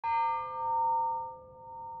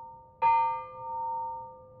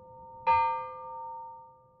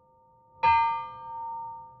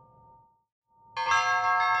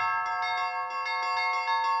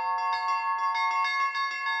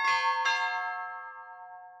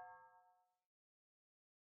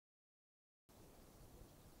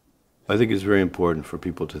I think it's very important for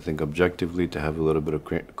people to think objectively, to have a little bit of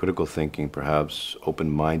critical thinking, perhaps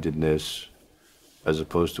open-mindedness, as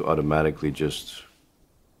opposed to automatically just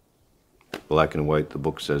black and white, the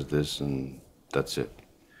book says this, and that's it.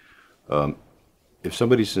 If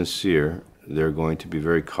somebody's sincere, they're going to be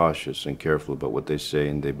very cautious and careful about what they say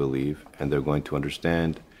and they believe, and they're going to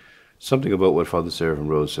understand something about what Father Seraphim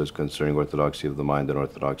Rose says concerning orthodoxy of the mind and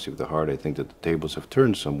orthodoxy of the heart. I think that the tables have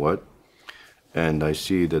turned somewhat, and I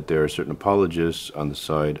see that there are certain apologists on the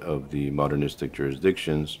side of the modernistic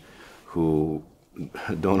jurisdictions who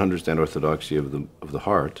don't understand orthodoxy of the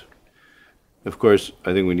heart. Of course,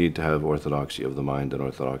 I think we need to have orthodoxy of the mind and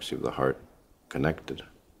orthodoxy of the heart connected,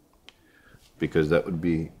 because that would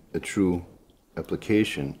be a true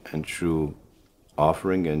application and true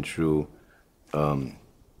offering and true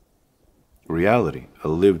reality, a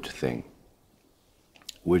lived thing,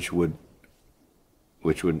 which would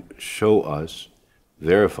show us,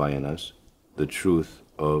 verify in us the truth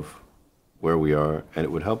of where we are, and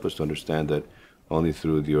it would help us to understand that only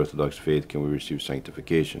through the Orthodox faith can we receive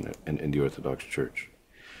sanctification in the Orthodox Church.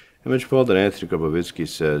 And Metropolitan Anthony Grabovitsky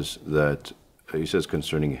says that, he says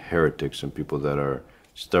concerning heretics and people that are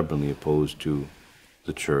stubbornly opposed to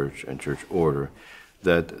the Church and Church order,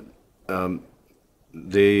 that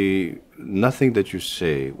nothing that you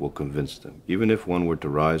say will convince them. Even if one were to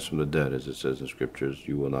rise from the dead, as it says in Scriptures,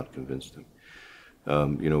 you will not convince them.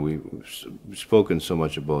 We've spoken so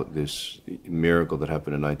much about this miracle that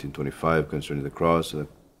happened in 1925 concerning the cross, and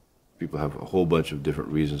people have a whole bunch of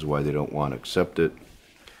different reasons why they don't want to accept it,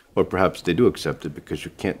 or perhaps they do accept it because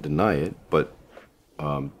you can't deny it, but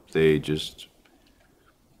they just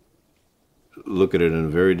look at it in a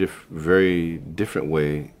very different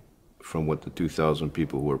way from what the 2,000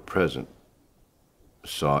 people who were present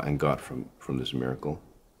saw and got from this miracle.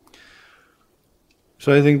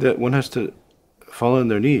 So I think that one has to fall on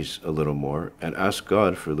their knees a little more and ask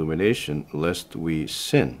God for illumination lest we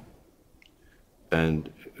sin.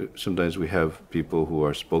 And sometimes we have people who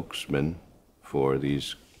are spokesmen for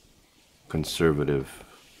these conservative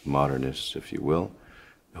modernists, if you will,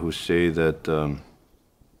 who say that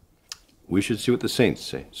we should see what the saints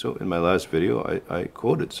say. So in my last video, I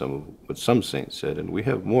quoted some of what some saints said, and we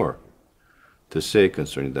have more to say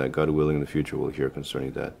concerning that. God willing, in the future we'll hear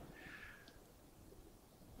concerning that.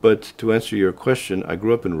 But to answer your question, I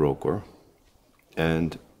grew up in ROCOR,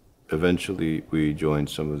 and eventually we joined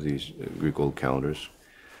some of these Greek Old Calendars.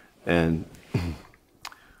 And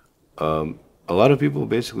a lot of people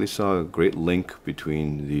basically saw a great link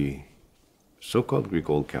between the so-called Greek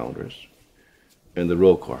Old Calendars and the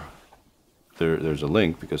ROCOR. There's a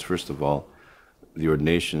link because, first of all, the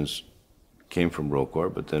ordinations came from ROCOR,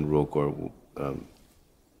 but then ROCOR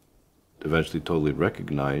eventually totally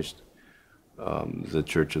recognized the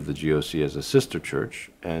Church of the GOC as a sister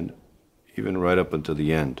church, and even right up until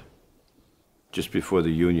the end, just before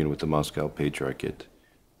the union with the Moscow Patriarchate,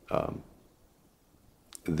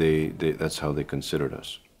 that's how they considered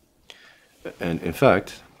us. And in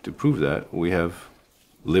fact, to prove that, we have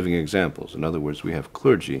living examples. In other words, we have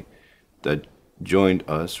clergy that joined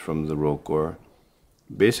us from the ROCOR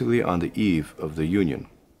basically on the eve of the union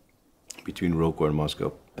between ROCOR and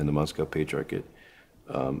Moscow and the Moscow Patriarchate,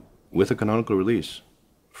 with a canonical release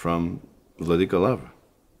from Vladika Lavra,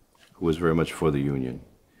 who was very much for the union.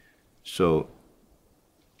 So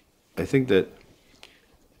I think that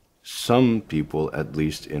some people, at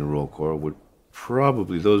least in ROCOR, would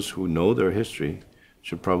probably, those who know their history,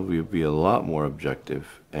 should probably be a lot more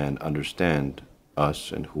objective and understand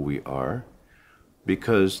us and who we are,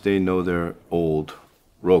 because they know their old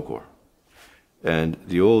ROCOR. And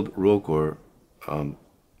the old ROCOR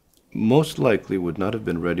most likely would not have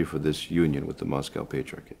been ready for this union with the Moscow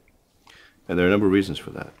Patriarchate. And there are a number of reasons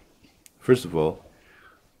for that. First of all,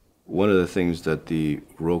 one of the things that the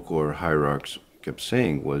ROCOR hierarchs kept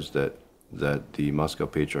saying was that the Moscow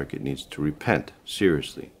Patriarchate needs to repent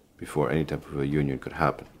seriously before any type of a union could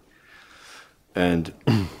happen. And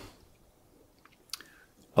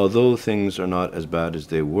although things are not as bad as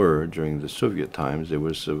they were during the Soviet times, there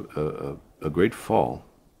was a great fall,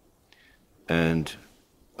 and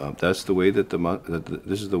that's the way that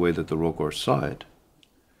this is the way that the ROCOR saw it.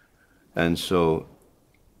 And so,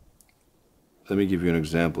 let me give you an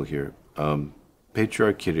example here.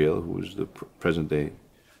 Patriarch Kirill, who is the present-day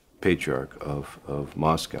Patriarch of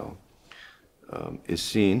Moscow, is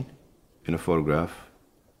seen in a photograph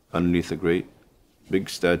underneath a great big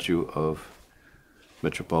statue of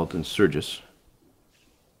Metropolitan Sergius,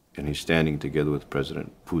 and he's standing together with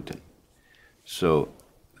President Putin. So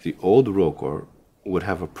the old ROCOR would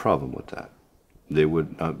have a problem with that. They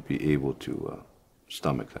would not be able to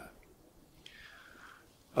stomach that.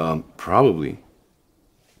 Probably,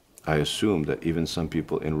 I assume that even some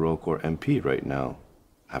people in ROCOR MP right now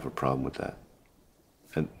have a problem with that.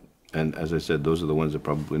 And as I said, those are the ones that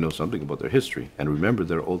probably know something about their history and remember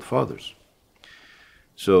their old fathers.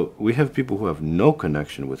 So we have people who have no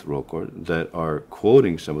connection with ROCOR that are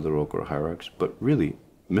quoting some of the ROCOR hierarchs, but really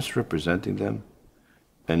misrepresenting them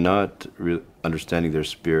and not understanding their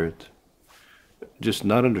spirit, just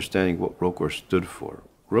not understanding what ROCOR stood for.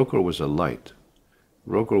 ROCOR was a light.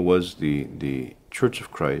 ROCOR was the Church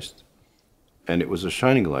of Christ, and it was a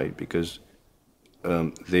shining light because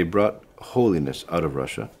they brought holiness out of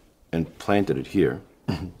Russia and planted it here.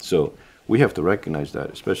 So we have to recognize that,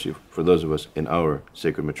 especially for those of us in our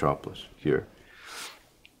sacred metropolis here.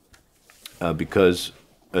 Because,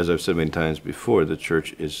 as I've said many times before, the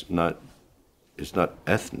church is not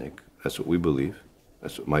ethnic. That's what we believe.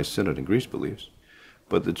 That's what my synod in Greece believes.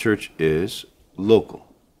 But the church is local.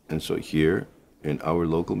 And so here in our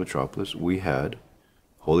local metropolis, we had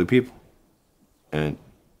holy people. And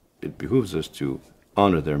it behooves us to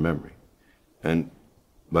honor their memory. And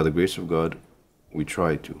by the grace of God, we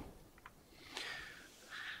try to.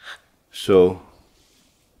 So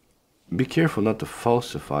be careful not to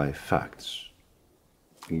falsify facts.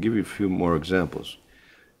 I can give you a few more examples.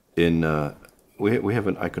 We have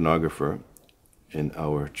an iconographer in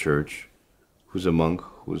our church who's a monk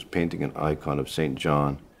who's painting an icon of St.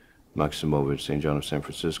 John Maximovitch, St. John of San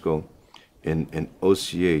Francisco, in an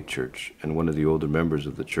OCA church. And one of the older members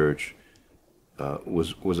of the church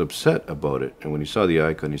was upset about it. And when he saw the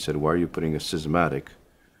icon, he said, "Why are you putting a schismatic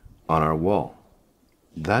on our wall?"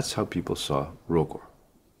 That's how people saw ROCOR.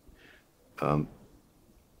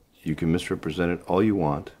 You can misrepresent it all you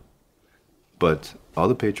want, but all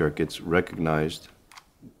the patriarchates recognized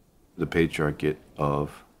the patriarchate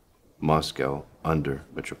of Moscow under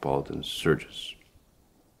Metropolitan Sergius.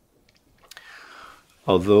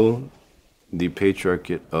 Although the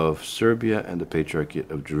Patriarchate of Serbia and the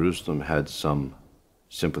Patriarchate of Jerusalem had some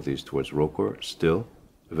sympathies towards ROCOR, still,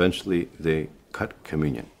 eventually they cut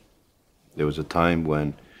communion. There was a time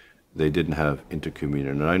when they didn't have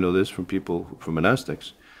intercommunion. And I know this from people, from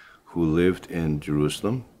monastics, who lived in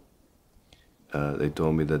Jerusalem. They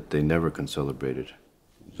told me that they never concelebrated.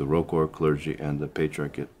 The ROCOR clergy and the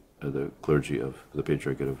Patriarchate, the clergy of the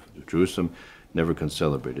Patriarchate of Jerusalem never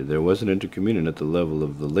concelebrated. There was an intercommunion at the level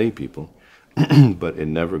of the lay people, but it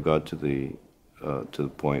never got to the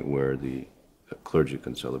point where the clergy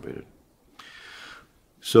concelebrated.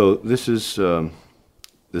 So this is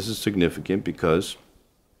significant because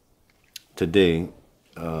today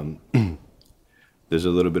there's a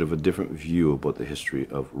little bit of a different view about the history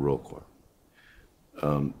of ROCOR.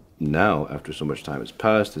 Now, after so much time has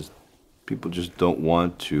passed, people just don't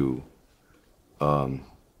want to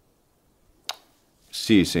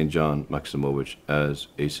see St. John Maximovitch as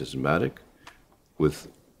a schismatic, with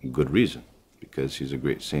good reason, because he's a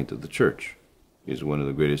great saint of the church. He's one of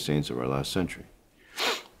the greatest saints of our last century.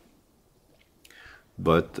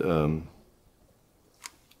 But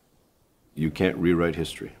you can't rewrite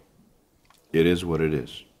history. It is what it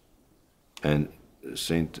is. And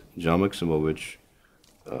St. John Maximovitch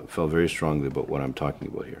felt very strongly about what I'm talking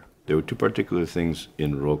about here. There were two particular things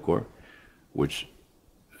in ROCOR which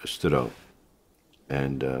stood out,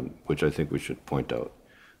 and which I think we should point out.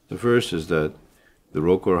 The first is that the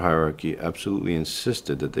ROCOR hierarchy absolutely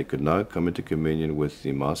insisted that they could not come into communion with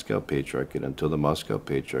the Moscow Patriarchate until the Moscow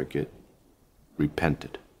Patriarchate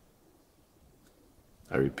repented.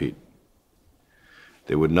 I repeat,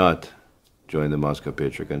 they would not join the Moscow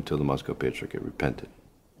Patriarchate until the Moscow Patriarchate repented.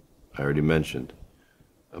 I already mentioned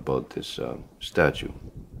about this statue.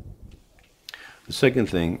 The second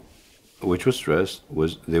thing which was stressed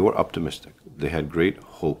was they were optimistic. They had great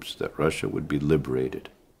hopes that Russia would be liberated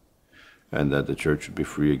and that the church would be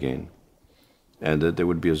free again and that there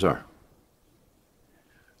would be a czar.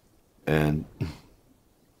 And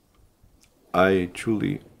I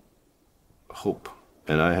truly hope,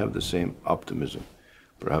 and I have the same optimism.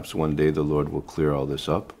 Perhaps one day the Lord will clear all this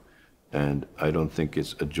up, and I don't think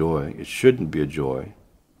it's a joy. It shouldn't be a joy.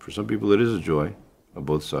 For some people it is a joy on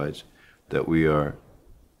both sides that we are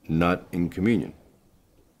not in communion.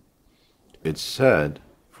 It's sad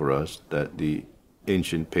for us that the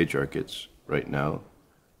ancient patriarchates right now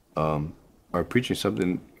are preaching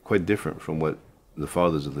something quite different from what the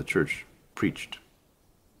fathers of the church preached.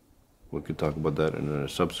 We could talk about that in a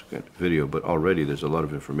subsequent video, but already there's a lot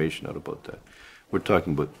of information out about that. We're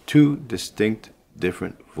talking about two distinct,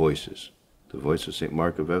 different voices. The voice of St.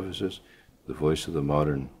 Mark of Ephesus, the voice of the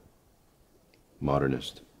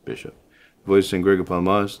modernist bishop. The voice of St. Gregory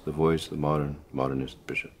Palmas, the voice of the modernist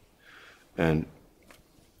bishop. And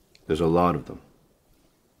there's a lot of them.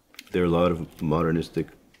 There are a lot of modernistic,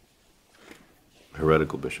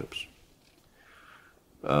 heretical bishops.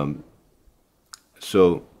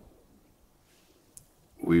 So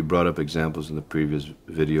we brought up examples in the previous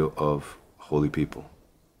video of holy people,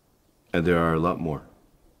 and there are a lot more.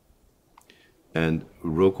 And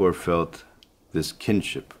ROCOR felt this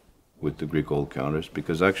kinship with the Greek Old-Calendarists,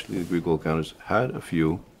 because actually the Greek Old-Calendarists had a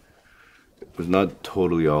few. It was not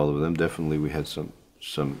totally all of them. Definitely we had some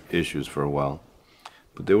issues for a while.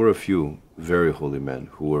 But there were a few very holy men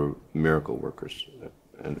who were miracle workers.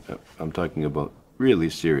 And I'm talking about really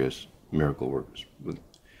serious miracle workers.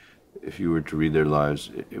 If you were to read their lives,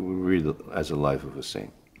 it would read as a life of a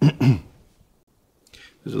saint.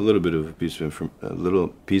 There's a little bit of a piece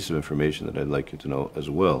of information that I'd like you to know as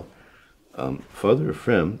well. Father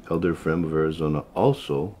Ephraim, Elder Ephraim of Arizona,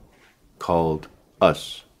 also called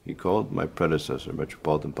us. He called my predecessor,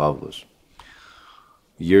 Metropolitan Pavlos,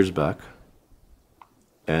 years back.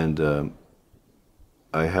 And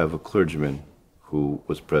I have a clergyman who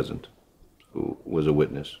was present, who was a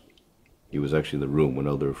witness. He was actually in the room when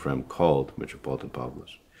Elder Ephraim called Metropolitan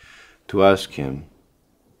Pavlos to ask him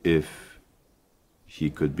if he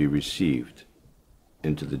could be received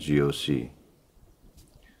into the GOC.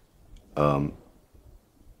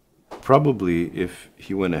 Probably if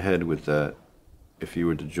he went ahead with that, if he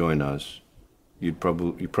were to join us, you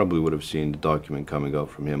probably would have seen the document coming out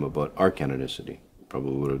from him about our canonicity.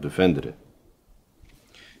 Probably would have defended it.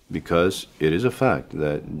 Because it is a fact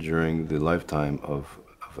that during the lifetime of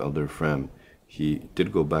Elder Ephraim, he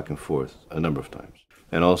did go back and forth a number of times.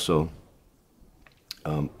 And also,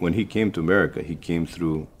 when he came to America, he came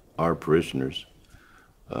through our parishioners,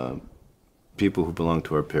 people who belong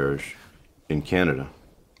to our parish in Canada,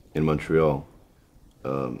 in Montreal,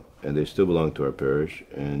 and they still belong to our parish.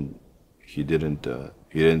 And he didn't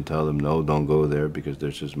tell them, no, don't go there because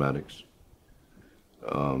they're schismatics.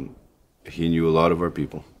 He knew a lot of our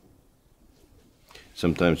people.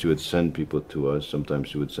 Sometimes he would send people to us.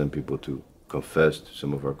 Sometimes he would send people to confess to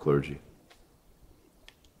some of our clergy.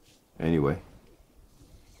 Anyway,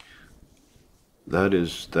 that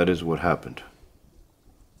is what happened.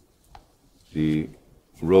 The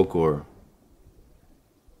ROCOR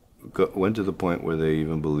went to the point where they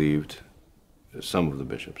even believed some of the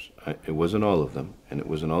bishops. It wasn't all of them, and it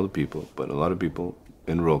wasn't all the people, but a lot of people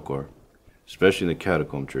in ROCOR, especially in the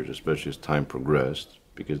catacomb church, especially as time progressed,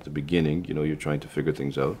 because at the beginning, you're trying to figure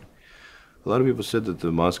things out. A lot of people said that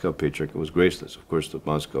the Moscow Patriarchate was graceless. Of course, the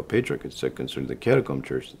Moscow Patriarchate said concerning the catacomb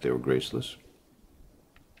church that they were graceless.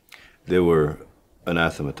 They were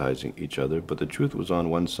anathematizing each other, but the truth was on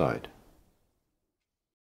one side.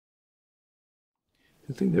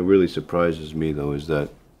 The thing that really surprises me, though, is that,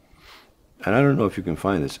 and I don't know if you can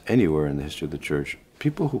find this anywhere in the history of the church,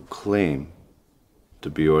 people who claim to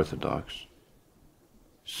be Orthodox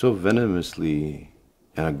so venomously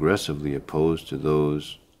and aggressively opposed to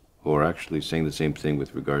those who are actually saying the same thing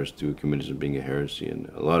with regards to ecumenism being a heresy, and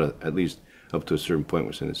a lot of, at least up to a certain point,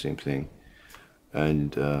 were saying the same thing,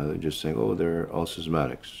 and they're just saying, oh, they're all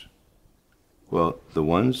schismatics. Well, the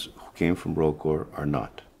ones who came from ROCOR are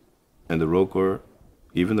not, and the ROCOR,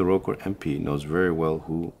 even the ROCOR MP, knows very well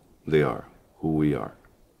who they are, who we are.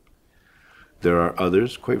 There are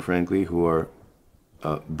others, quite frankly, who are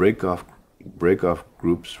break-off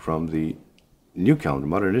groups from the New Calendar,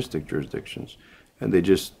 modernistic jurisdictions, and they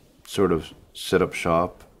just sort of set up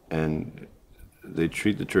shop and they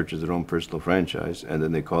treat the church as their own personal franchise, and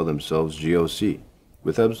then they call themselves GOC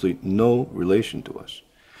with absolutely no relation to us.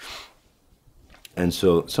 And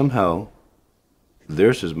so somehow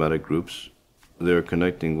their schismatic groups, they're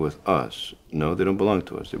connecting with us. No, they don't belong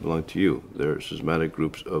to us. They belong to you. They're schismatic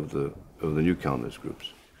groups of the New Calendars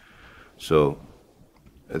groups. So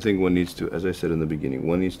I think one needs to, as I said in the beginning,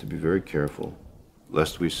 one needs to be very careful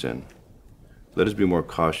lest we sin. Let us be more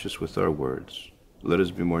cautious with our words. Let us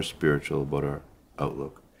be more spiritual about our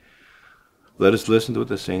outlook. Let us listen to what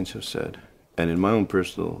the saints have said. And in my own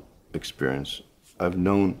personal experience, I've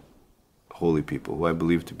known holy people who I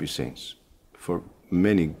believe to be saints for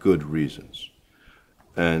many good reasons.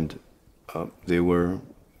 And they were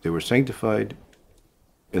sanctified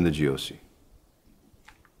in the GOC.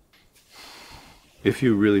 If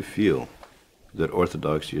you really feel that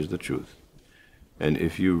orthodoxy is the truth, and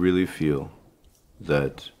if you really feel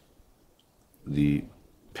that the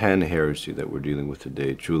pan-heresy that we're dealing with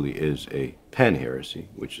today truly is a pan-heresy,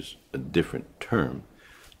 which is a different term.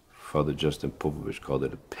 Father Justin Popovich called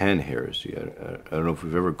it a pan-heresy. I don't know if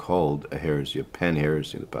we've ever called a heresy a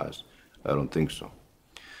pan-heresy in the past. I don't think so.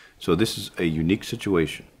 So this is a unique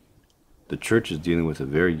situation. The church is dealing with a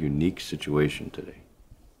very unique situation today.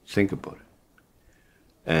 Think about it.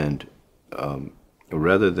 And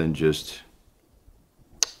rather than just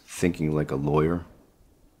thinking like a lawyer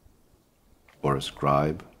or a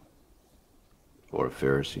scribe or a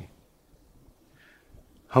Pharisee,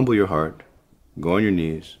 humble your heart, go on your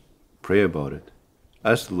knees, pray about it,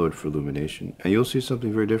 ask the Lord for illumination, and you'll see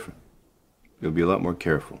something very different. You'll be a lot more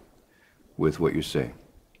careful with what you say.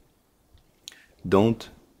 Don't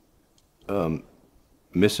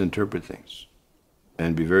misinterpret things,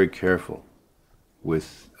 and be very careful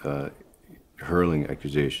with hurling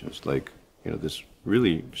accusations, like this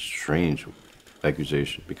really strange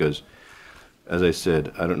accusation. Because, as I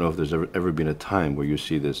said, I don't know if there's ever been a time where you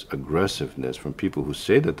see this aggressiveness from people who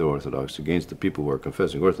say that they're Orthodox against the people who are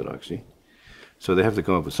confessing Orthodoxy. So they have to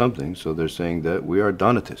come up with something. So they're saying that we are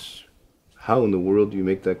Donatists. How in the world do you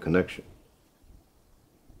make that connection?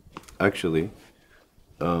 Actually,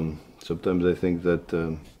 sometimes I think that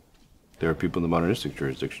there are people in the modernistic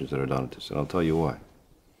jurisdictions that are Donatists, and I'll tell you why.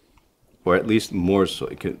 Or at least more so.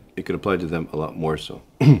 It could apply to them a lot more so.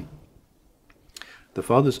 The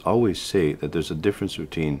Fathers always say that there's a difference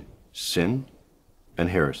between sin and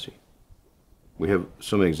heresy. We have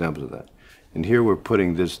so many examples of that. And here we're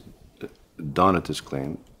putting this Donatist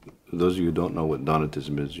claim. Those of you who don't know what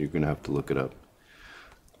Donatism is, you're going to have to look it up.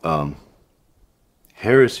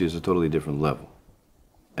 Heresy is a totally different level.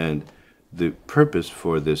 And the purpose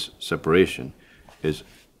for this separation is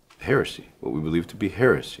heresy, what we believe to be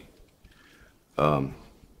heresy.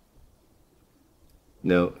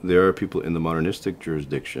 Now, there are people in the modernistic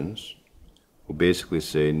jurisdictions who basically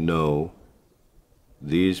say, no,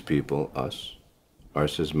 these people, us, are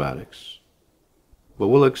schismatics, but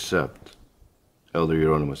we'll accept Elder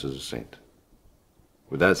Hieronymus as a saint.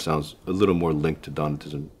 Well, that sounds a little more linked to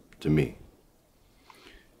Donatism to me.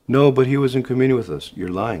 No, but he was in communion with us. You're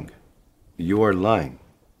lying. You are lying.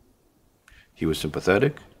 He was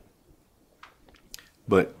sympathetic,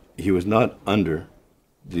 but he was not under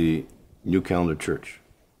the New Calendar Church.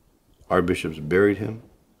 Our bishops buried him.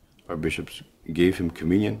 Our bishops gave him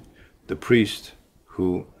communion. The priest,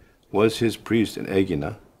 who was his priest in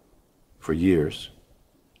Egina for years,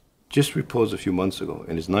 just reposed a few months ago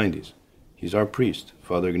in his 90s. He's our priest,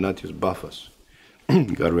 Father Ignatius Bafas.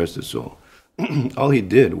 God rest his soul. All he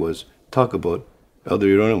did was talk about Elder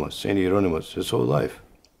Hieronymus, Saint Hieronymus, his whole life.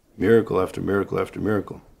 Miracle after miracle after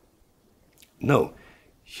miracle. No,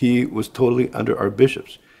 he was totally under our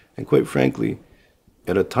bishops. And quite frankly,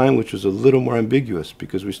 at a time which was a little more ambiguous,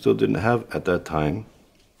 because we still didn't have, at that time,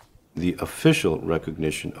 the official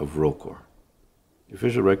recognition of ROCOR. The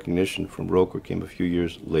official recognition from ROCOR came a few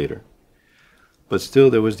years later. But still,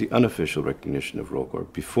 there was the unofficial recognition of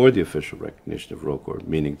ROCOR before the official recognition of ROCOR,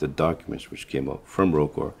 meaning the documents which came up from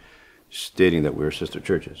ROCOR stating that we were sister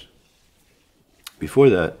churches. Before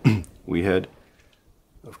that, we had,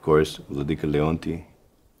 of course, Vladika Leonti,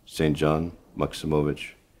 St. John,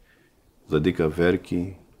 Maximovitch, Vladika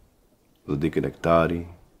Verki, Vladika Nektari,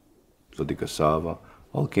 Vladika Sava,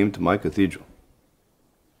 all came to my cathedral.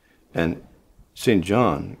 And St.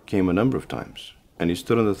 John came a number of times, and he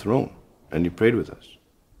stood on the throne, and he prayed with us.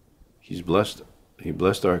 He blessed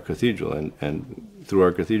our cathedral, and through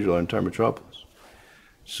our cathedral, our entire metropolis.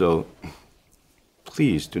 So,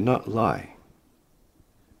 please do not lie.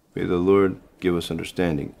 May the Lord give us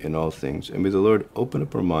understanding in all things, and may the Lord open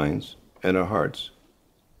up our minds and our hearts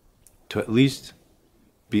to at least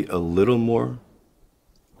be a little more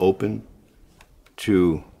open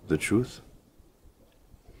to the truth.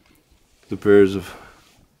 The prayers of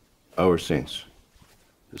our saints,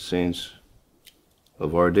 the saints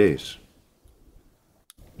of our days.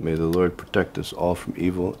 May the Lord protect us all from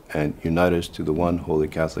evil and unite us to the one Holy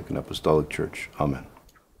Catholic and Apostolic Church. Amen.